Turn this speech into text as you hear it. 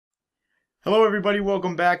Hello, everybody.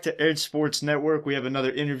 Welcome back to Edge Sports Network. We have another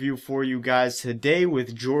interview for you guys today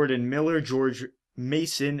with Jordan Miller, George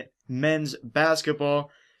Mason men's basketball.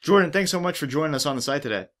 Jordan, thanks so much for joining us on the site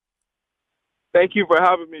today. Thank you for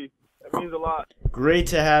having me. That means a lot. Great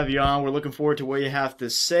to have you on. We're looking forward to what you have to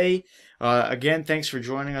say. Again, thanks for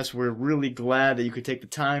joining us. We're really glad that you could take the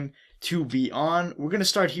time to be on. We're going to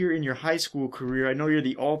start here in your high school career. I know you're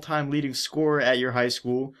the all-time leading scorer at your high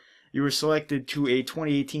school. You were selected to a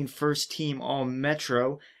 2018 First Team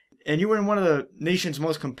All-Metro, and you were in one of the nation's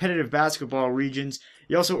most competitive basketball regions.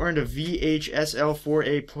 You also earned a VHSL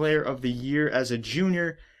 4A Player of the Year as a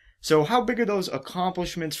junior. So how big are those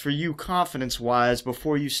accomplishments for you confidence-wise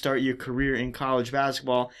before you start your career in college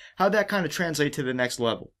basketball? How'd that kind of translate to the next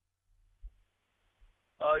level?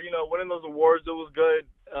 Winning those awards, it was good.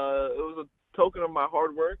 It was a token of my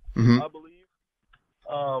hard work, Mm-hmm. I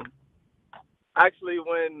believe. Actually,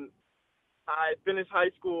 when I finished high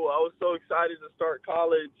school, I was so excited to start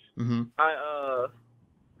college. Mm-hmm. I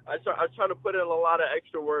tried to put in a lot of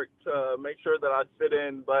extra work to make sure that I'd fit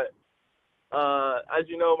in, but as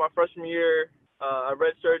you know, my freshman year, I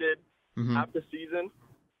redshirted Mm-hmm. after season.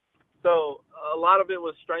 So a lot of it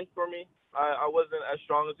was strength for me. I wasn't as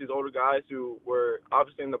strong as these older guys who were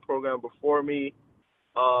obviously in the program before me.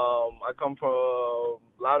 I come from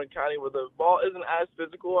Loudoun County where the ball isn't as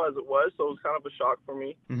physical as it was, so it was kind of a shock for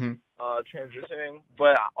me Mm-hmm. transitioning.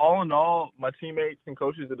 But all in all, my teammates and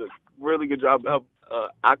coaches did a really good job to help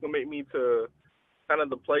acclimate me to kind of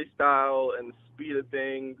the play style and the speed of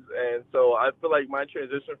things. And so I feel like my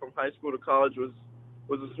transition from high school to college was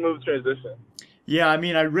a smooth transition. Yeah, I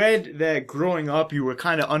mean, I read that growing up you were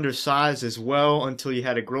kind of undersized as well until you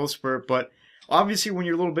had a growth spurt, but obviously when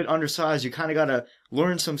you're a little bit undersized, you kind of got to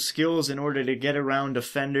learn some skills in order to get around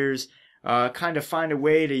defenders, kind of find a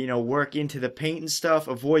way to, work into the paint and stuff,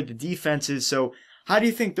 avoid the defenses. So how do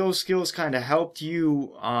you think those skills kind of helped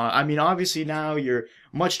you? I mean, obviously now you're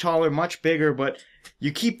much taller, much bigger, but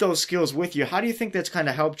you keep those skills with you. How do you think that's kind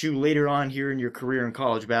of helped you later on here in your career in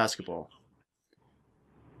college basketball?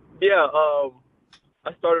 Yeah,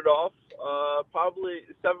 I started off probably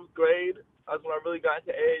seventh grade. That's when I really got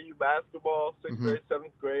into AAU basketball. Sixth Mm-hmm. grade,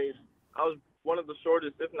 seventh grade. I was one of the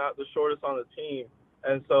shortest, if not the shortest, on the team.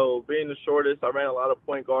 And so, being the shortest, I ran a lot of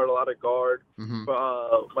point guard, a lot of guard Mm-hmm.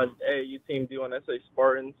 for my AAU team, D1SA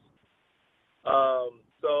Spartans.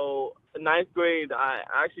 So, ninth grade, I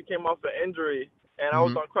actually came off an injury, and I was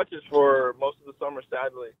Mm-hmm. on crutches for most of the summer,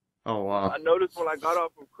 sadly. Oh, wow. I noticed when I got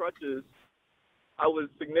off of crutches, I was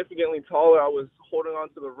significantly taller. I was holding on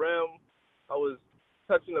to the rim. I was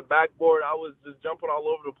touching the backboard. I was just jumping all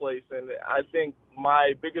over the place. And I think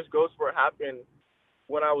my biggest growth spurt happened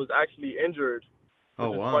when I was actually injured,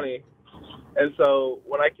 Oh, which is wow. funny. And so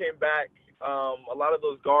when I came back, a lot of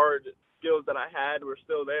those guard skills that I had were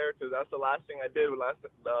still there because that's the last thing I did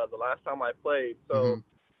the last time I played. Mm-hmm. So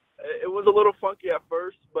it was a little funky at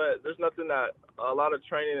first, but there's nothing that a lot of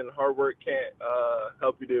training and hard work can't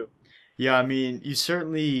help you do. Yeah, I mean, you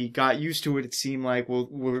certainly got used to it, it seemed like. Well,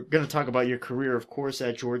 we're going to talk about your career, of course,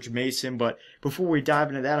 at George Mason, but before we dive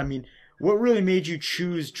into that, I mean, what really made you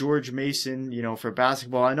choose George Mason, for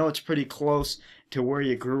basketball? I know it's pretty close to where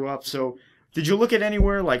you grew up, so did you look at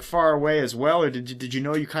anywhere like far away as well, or did you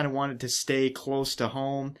know you kind of wanted to stay close to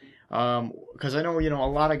home? Because I know, a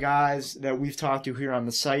lot of guys that we've talked to here on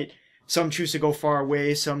the site, some choose to go far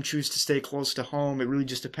away, some choose to stay close to home. It really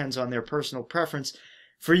just depends on their personal preference.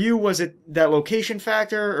 For you, was it that location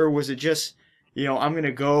factor, or was it just, I'm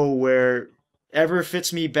gonna go wherever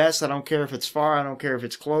fits me best? I don't care if it's far, I don't care if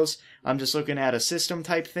it's close. I'm just looking at a system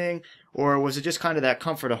type thing, or was it just kind of that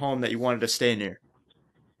comfort of home that you wanted to stay near?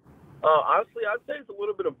 Honestly, I'd say it's a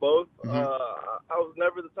little bit of both. Mm-hmm. I was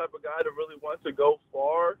never the type of guy to really want to go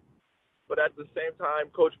far, but at the same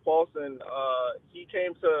time, Coach Paulson, he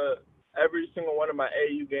came to every single one of my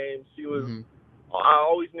AU games. Mm-hmm. I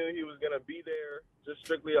always knew he was going to be there, just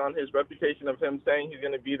strictly on his reputation of him saying he's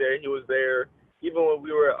going to be there. He was there. Even when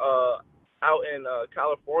we were out in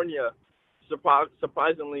California,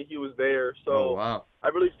 surprisingly, he was there. Oh, So wow. I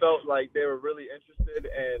really felt like they were really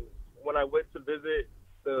interested. And when I went to visit,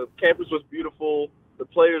 the campus was beautiful. The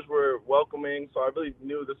players were welcoming. So I really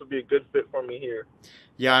knew this would be a good fit for me here.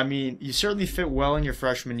 Yeah, I mean, you certainly fit well in your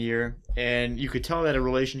freshman year, and you could tell that a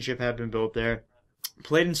relationship had been built there.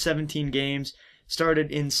 Played in 17 games,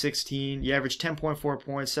 started in 16. You averaged 10.4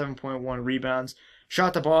 points, 7.1 rebounds,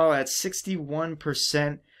 shot the ball at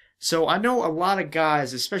 61%. So I know a lot of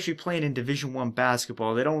guys, especially playing in Division One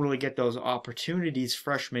basketball, they don't really get those opportunities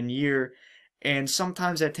freshman year, and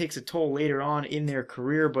sometimes that takes a toll later on in their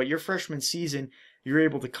career. But your freshman season, you're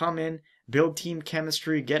able to come in, build team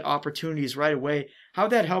chemistry, get opportunities right away.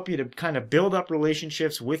 how'd that help you to kind of build up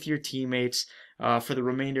relationships with your teammates for the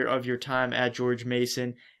remainder of your time at George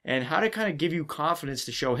Mason? And how to kind of give you confidence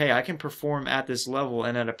to show, hey, I can perform at this level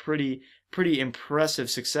and at a pretty impressive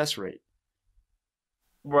success rate?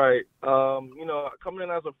 Right. Coming in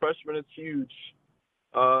as a freshman is huge.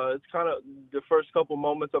 It's kind of the first couple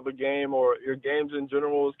moments of a game or your games in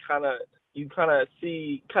general is you kind of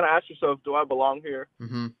ask yourself, do I belong here?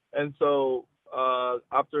 Mm-hmm. And so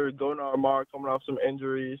after going to Armar, coming off some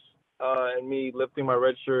injuries, and me lifting my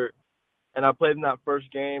red shirt, and I played in that first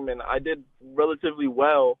game, and I did relatively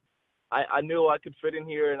well. I knew I could fit in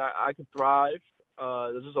here and I could thrive.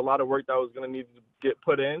 There's just a lot of work that was going to need to get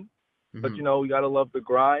put in. Mm-hmm. But, we got to love the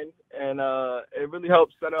grind. And it really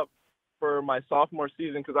helped set up for my sophomore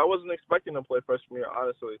season because I wasn't expecting to play freshman year,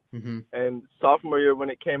 honestly. Mm-hmm. And sophomore year, when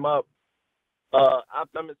it came up,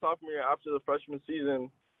 sophomore year after the freshman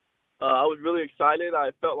season, I was really excited.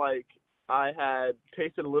 I felt like I had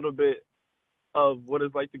tasted a little bit of what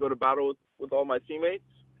it's like to go to battle with all my teammates,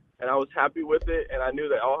 and I was happy with it, and I knew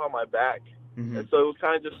they all had my back. Mm-hmm. And so it was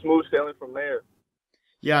kind of just smooth sailing from there.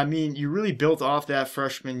 Yeah, I mean, you really built off that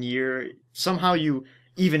freshman year. Somehow you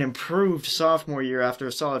even improved sophomore year after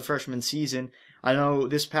a solid freshman season. I know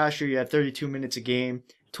this past year you had 32 minutes a game,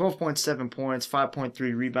 12.7 points,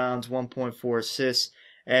 5.3 rebounds, 1.4 assists,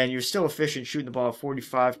 and you're still efficient shooting the ball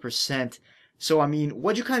 45%. So, I mean,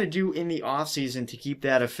 what'd you kind of do in the offseason to keep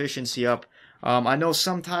that efficiency up? I know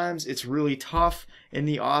sometimes it's really tough in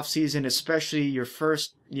the offseason, especially your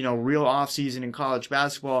first, real offseason in college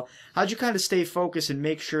basketball. How'd you kind of stay focused and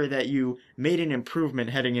make sure that you made an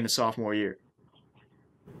improvement heading into sophomore year?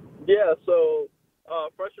 Yeah, so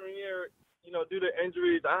freshman year, due to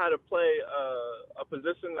injuries, I had to play a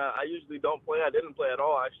position that I usually don't play. I didn't play at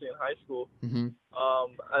all, actually, in high school, Mm-hmm.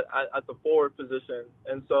 at the forward position.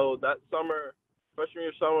 And so that freshman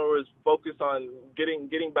year summer was focused on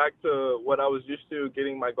getting back to what I was used to,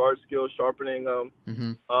 getting my guard skills, sharpening them.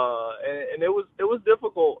 Mm-hmm. And it was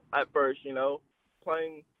difficult at first,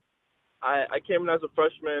 playing. I came in as a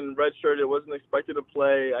freshman, redshirted, wasn't expected to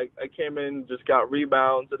play. I came in, just got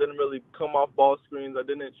rebounds. I didn't really come off ball screens. I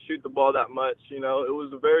didn't shoot the ball that much. It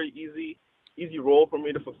was a very easy role for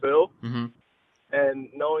me to fulfill. Mm-hmm. And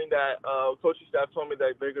knowing that coaching staff told me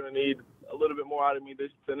that they're going to need a little bit more out of me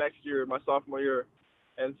the next year, my sophomore year.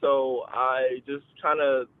 And so I just kind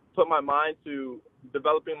of put my mind to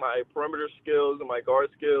developing my perimeter skills and my guard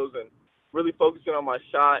skills and really focusing on my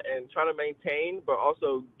shot and trying to maintain, but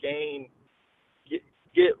also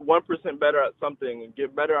get 1% better at something and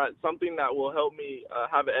get better at something that will help me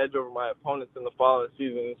have an edge over my opponents in the following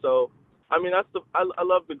season. And so, I mean, I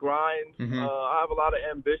love the grind. Mm-hmm. I have a lot of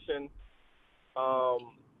ambition.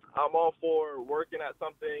 I'm all for working at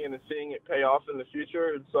something and then seeing it pay off in the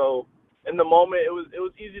future. And so, in the moment, it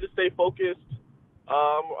was easy to stay focused.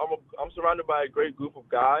 I'm surrounded by a great group of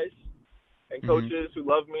guys and coaches who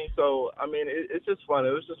love me. So, I mean, it's just fun.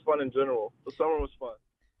 It was just fun in general. The summer was fun.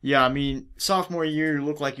 Yeah, I mean, sophomore year, you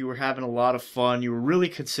looked like you were having a lot of fun. You were really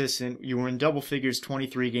consistent. You were in double figures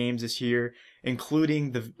 23 games this year,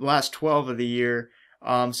 including the last 12 of the year.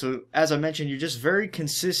 So, as I mentioned, you're just very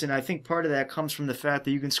consistent. I think part of that comes from the fact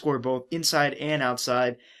that you can score both inside and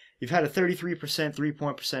outside. You've had a 33%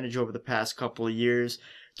 three-point percentage over the past couple of years.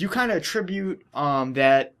 Do you kind of attribute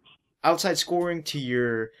that outside scoring to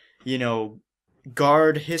your,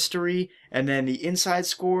 guard history and then the inside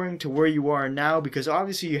scoring to where you are now? Because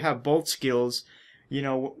obviously you have both skills.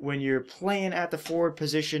 When you're playing at the forward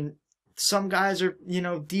position, some guys are,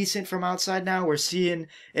 decent from outside now. We're seeing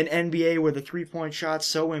an NBA where the three-point shot's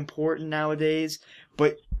so important nowadays,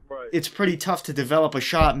 but right. It's pretty tough to develop a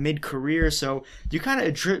shot mid-career. So do you kind of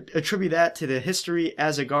attribute that to the history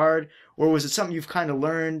as a guard, or was it something you've kind of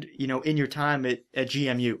learned, in your time at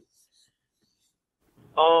GMU?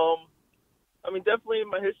 I mean, definitely in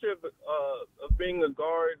my history of being a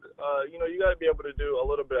guard, you got to be able to do a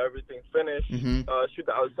little bit of everything. Finish, shoot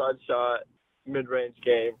the outside shot, mid-range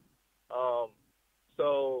game.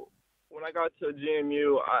 So when I got to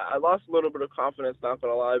GMU, I lost a little bit of confidence, not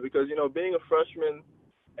going to lie, because, being a freshman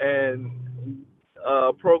and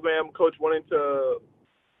program coach wanting to,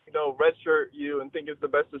 redshirt you and think it's the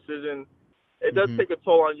best decision, it does take a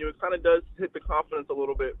toll on you. It kind of does hit the confidence a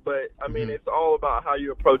little bit, but I mean, it's all about how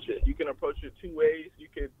you approach it. You can approach it two ways. You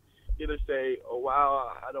could either say, "Oh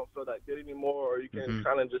wow, I don't feel that good anymore," or you can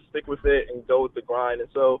kind of just stick with it and go with the grind. And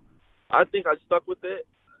so, I think I stuck with it.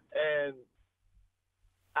 And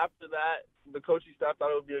after that, the coaching staff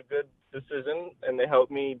thought it would be a good decision, and they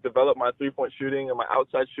helped me develop my three-point shooting and my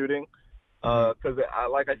outside shooting. Because,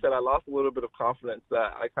 like I said, I lost a little bit of confidence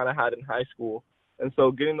that I kind of had in high school. And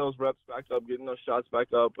so getting those reps back up, getting those shots back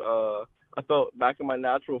up, I felt back in my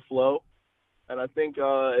natural flow, and I think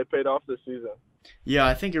it paid off this season. Yeah,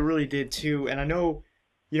 I think it really did too. And I know,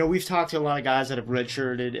 we've talked to a lot of guys that have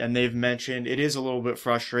redshirted, and they've mentioned it is a little bit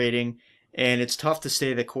frustrating, and it's tough to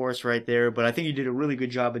stay the course right there. But I think you did a really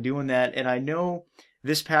good job of doing that. And I know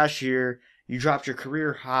this past year you dropped your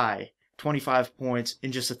career high, 25 points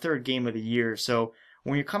in just the third game of the year. So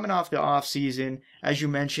when you're coming off the off season, as you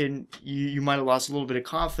mentioned, you might have lost a little bit of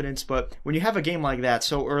confidence. But when you have a game like that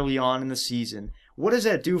so early on in the season, what does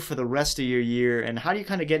that do for the rest of your year, and how do you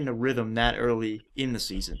kind of get in a rhythm that early in the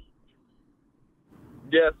season?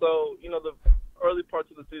 Yeah, so the early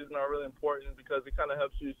parts of the season are really important because it kind of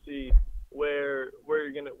helps you see where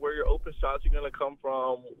your open shots are gonna come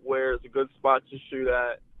from, where's a good spot to shoot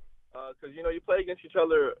at, because you play against each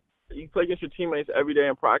other, you play against your teammates every day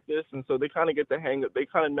in practice, and so they kind of get the hang of, they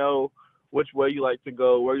kind of know which way you like to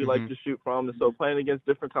go, where you like to shoot from, and so playing against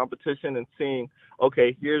different competition and seeing,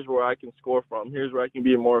 okay, here's where I can score from, here's where I can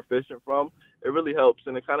be more efficient from, it really helps,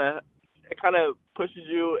 and it kind of pushes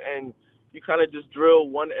you, and you kind of just drill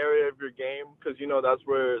one area of your game because that's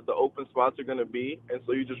where the open spots are going to be, and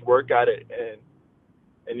so you just work at it,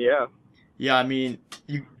 and yeah. Yeah, I mean,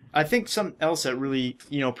 I think something else that really,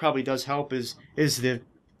 probably does help is the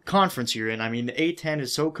conference you're in. I mean, the A10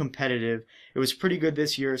 is so competitive. It was pretty good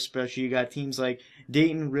this year, especially. You got teams like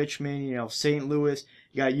Dayton, Richmond, St. Louis.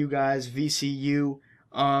 You got you guys, VCU.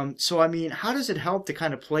 So I mean, how does it help to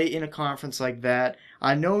kind of play in a conference like that?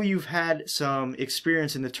 I know you've had some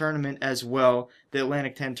experience in the tournament as well, the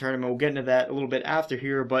Atlantic 10 tournament. We'll get into that a little bit after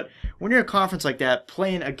here, but when you're in a conference like that,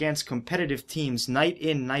 playing against competitive teams night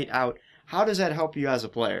in, night out, how does that help you as a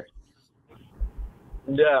player?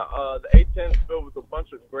 Yeah, the A10 is filled with a bunch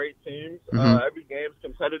of great teams. Every game's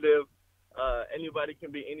competitive. Anybody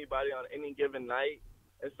can beat anybody on any given night.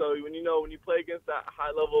 And so when you play against that high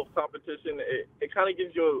level of competition, it kind of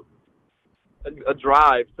gives you a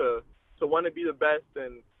drive to want to be the best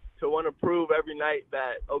and to want to prove every night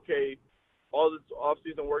that, okay, all this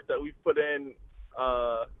off-season work that we've put in,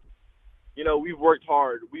 we've worked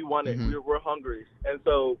hard. We won it. We're hungry. And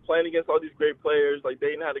so playing against all these great players, like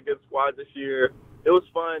Dayton had a good squad this year. It was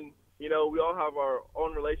fun. We all have our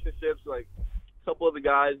own relationships. Like a couple of the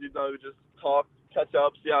guys, we just talk, catch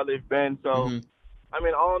up, see how they've been. So, I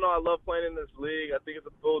mean, all in all, I love playing in this league. I think it's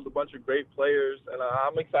filled with a bunch of great players, and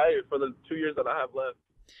I'm excited for the 2 years that I have left.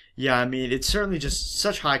 Yeah, I mean, it's certainly just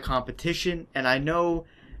such high competition, and I know,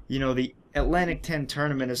 the Atlantic 10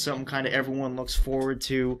 tournament is something kind of everyone looks forward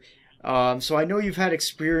to. So I know you've had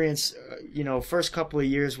experience, first couple of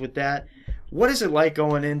years with that. What is it like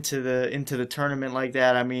going into the tournament like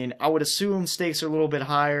that? I mean, I would assume stakes are a little bit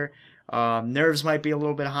higher. Nerves might be a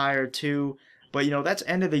little bit higher too. But, that's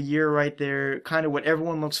end of the year right there, kind of what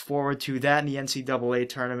everyone looks forward to, that and the NCAA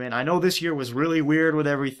tournament. I know this year was really weird with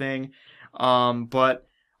everything, but,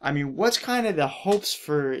 I mean, what's kind of the hopes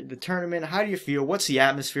for the tournament? How do you feel? What's the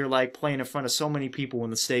atmosphere like playing in front of so many people when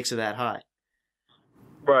the stakes are that high?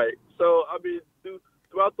 Right. So, I mean,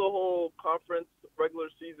 throughout the whole conference regular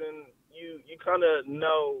season, you kind of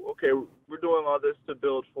know, okay, we're doing all this to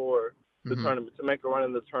build for the tournament, to make a run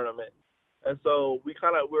in the tournament. And so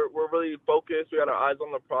we're really focused. We got our eyes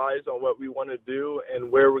on the prize, on what we want to do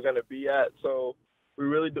and where we're going to be at. So we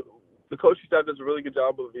really do. The coaching staff does a really good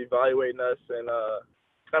job of evaluating us and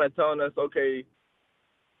kind of telling us, okay,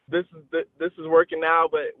 this is working now,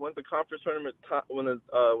 but when the conference tournament when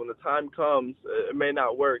the time comes, it may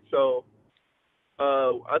not work. So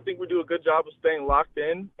I think we do a good job of staying locked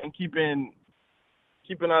in and keeping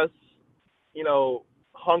us,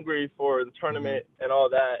 hungry for the tournament and all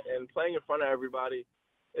that, and playing in front of everybody.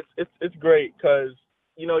 It's great because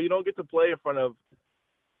you don't get to play in front of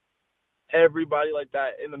everybody like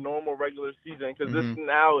that in the normal regular season, because this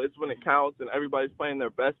now is when it counts and everybody's playing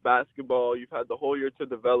their best basketball. You've had the whole year to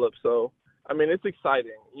develop, so I mean, it's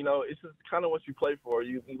exciting. It's just kind of what you play for.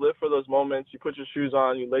 You live for those moments. You put your shoes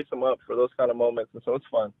on, you lace them up for those kind of moments, and so it's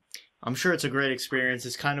fun. I'm sure it's a great experience.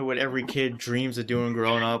 It's kind of what every kid dreams of doing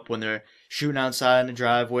growing up when they're shooting outside in the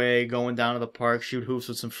driveway, going down to the park, shoot hoops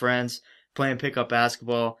with some friends, playing pickup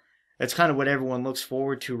basketball. It's kind of what everyone looks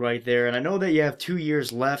forward to right there. And I know that you have 2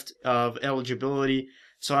 years left of eligibility.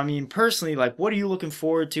 So, I mean, personally, like, what are you looking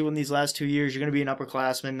forward to in these last 2 years? You're going to be an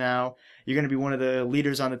upperclassman now. You're going to be one of the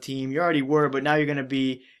leaders on the team. You already were, but now you're going to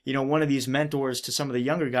be, one of these mentors to some of the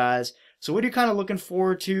younger guys. So what are you kind of looking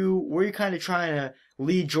forward to? Where are you kind of trying to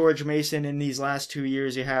lead George Mason in these last 2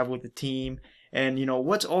 years you have with the team? And,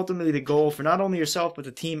 what's ultimately the goal for not only yourself, but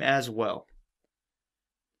the team as well?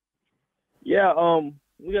 Yeah,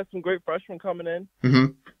 we got some great freshmen coming in.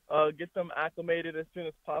 Get them acclimated as soon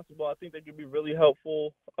as possible. I think they could be really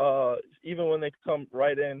helpful, even when they come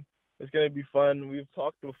right in. It's going to be fun. We've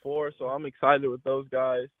talked before, so I'm excited with those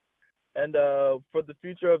guys. And for the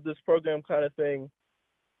future of this program kind of thing,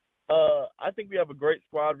 I think we have a great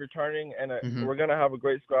squad returning, and Mm-hmm. we're going to have a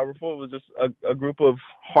great squad. We're full of just a group of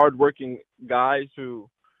hardworking guys who,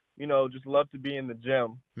 just love to be in the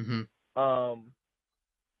gym. Mm-hmm.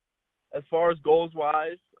 As far as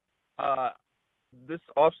goals-wise, this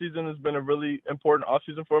offseason has been a really important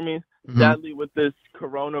offseason for me. Mm-hmm. Sadly, with this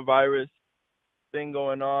coronavirus thing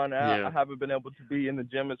going on, Yeah. I haven't been able to be in the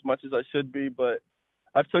gym as much as I should be, but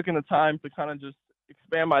I've taken the time to kind of just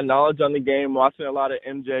expand my knowledge on the game, watching a lot of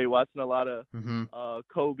MJ, watching a lot of Mm-hmm.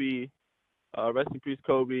 Kobe, rest in peace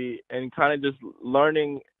Kobe, and kind of just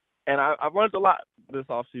learning. And I've learned a lot this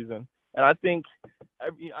offseason. And I think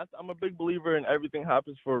I'm a big believer in everything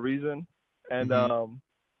happens for a reason. And Mm-hmm.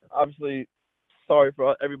 obviously, sorry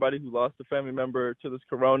for everybody who lost a family member to this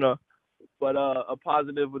corona. But a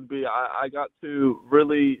positive would be I got to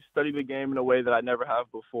really study the game in a way that I never have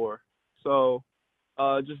before. So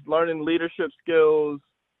just learning leadership skills,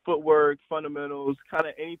 footwork, fundamentals, kind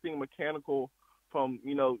of anything mechanical from,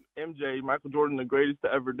 MJ, Michael Jordan, the greatest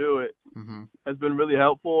to ever do it, Mm-hmm. has been really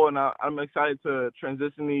helpful. And I'm excited to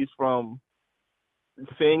transition these from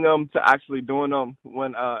seeing them to actually doing them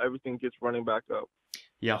when everything gets running back up.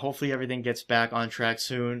 Yeah, hopefully everything gets back on track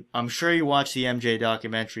soon. I'm sure you watched the MJ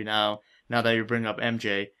documentary now that you bring up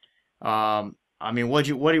MJ. I mean, what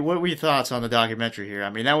were your thoughts on the documentary here? I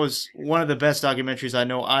mean, that was one of the best documentaries I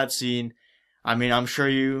know I've seen. I mean, I'm sure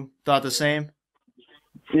you thought the same.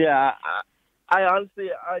 Yeah, I honestly,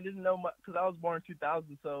 I didn't know much because I was born in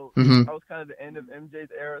 2000, so Mm-hmm. I was kind of the end of MJ's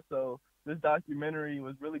era. So this documentary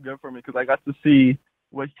was really good for me because I got to see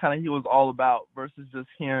what kind of he was all about versus just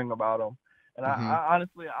hearing about him. And Mm-hmm. I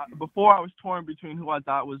honestly, before I was torn between who I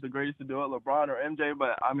thought was the greatest to do it, LeBron or MJ,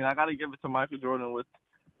 but I mean, I got to give it to Michael Jordan with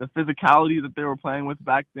the physicality that they were playing with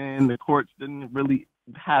back then. The courts didn't really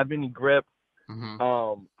have any grip. Mm-hmm.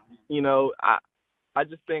 I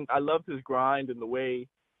just think I loved his grind and the way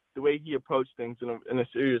he approached things in a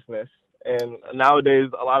seriousness. And nowadays,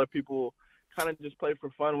 a lot of people kind of just play for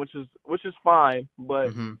fun, which is fine. But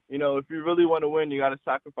Mm-hmm. if you really want to win, you got to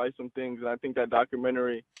sacrifice some things. And I think that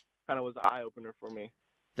documentary kind of was an eye opener for me.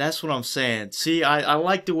 That's what I'm saying. See, I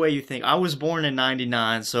like the way you think. I was born in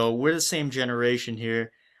 '99, so we're the same generation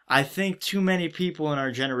here. I think too many people in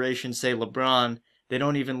our generation say LeBron. They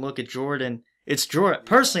don't even look at Jordan. It's Jordan.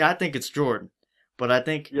 Personally, I think it's Jordan. But I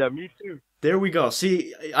think Yeah, me too. there we go.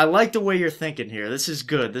 See, I like the way you're thinking here. This is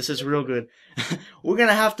good. This is real good. We're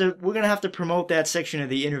gonna have to promote that section of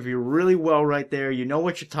the interview really well right there. You know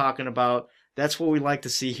what you're talking about. That's what we like to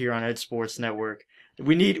see here on Ed Sports Network.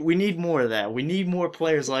 We need more of that. We need more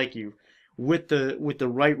players like you with the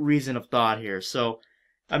right reason of thought here. So,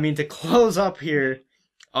 I mean, to close up here,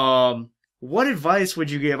 what advice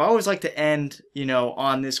would you give? I always like to end,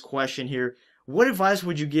 on this question here. What advice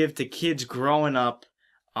would you give to kids growing up,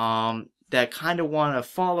 that kind of want to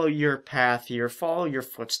follow your path here, follow your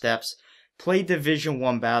footsteps, play Division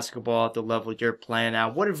I basketball at the level you're playing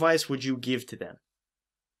at? What advice would you give to them?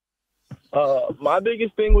 My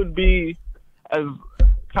biggest thing would be, as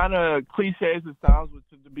kind of cliche as it sounds, was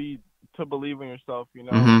to believe in yourself.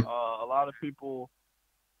 Mhm. A lot of people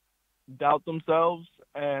doubt themselves,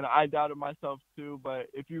 and I doubted myself too. But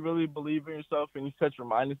if you really believe in yourself and you set your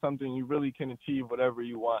mind to something, you really can achieve whatever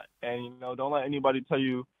you want. And don't let anybody tell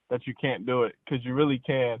you that you can't do it, because you really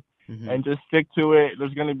can. Mhm. And just stick to it.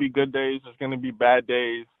 There's going to be good days, there's going to be bad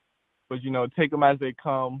days, but take them as they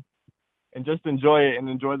come, and just enjoy it and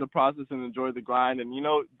enjoy the process and enjoy the grind. And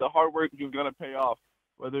the hard work is going to pay off,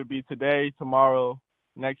 whether it be today, tomorrow,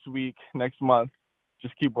 next week, next month.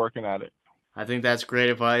 Just keep working at it. I think that's great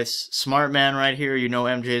advice. Smart man right here.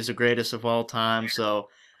 MJ is the greatest of all time, so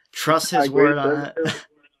trust his word on that.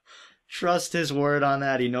 Trust his word on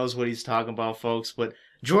that. He knows what he's talking about, folks. But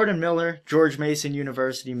Jordan Miller, George Mason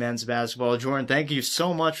University men's basketball. Jordan, thank you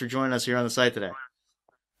so much for joining us here on the site today.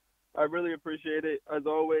 I really appreciate it. As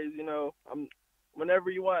always, whenever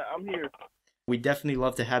you want, I'm here. We definitely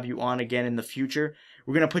love to have you on again in the future.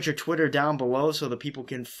 We're going to put your Twitter down below so that people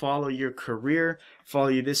can follow your career, follow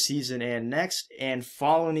you this season and next, and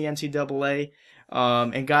follow in the NCAA.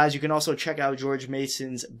 And guys, you can also check out George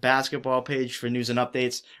Mason's basketball page for news and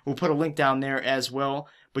updates. We'll put a link down there as well.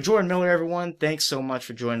 But Jordan Miller, everyone, thanks so much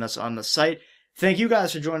for joining us on the site. Thank you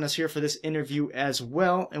guys for joining us here for this interview as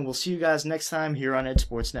well. And we'll see you guys next time here on Ed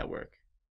Sports Network.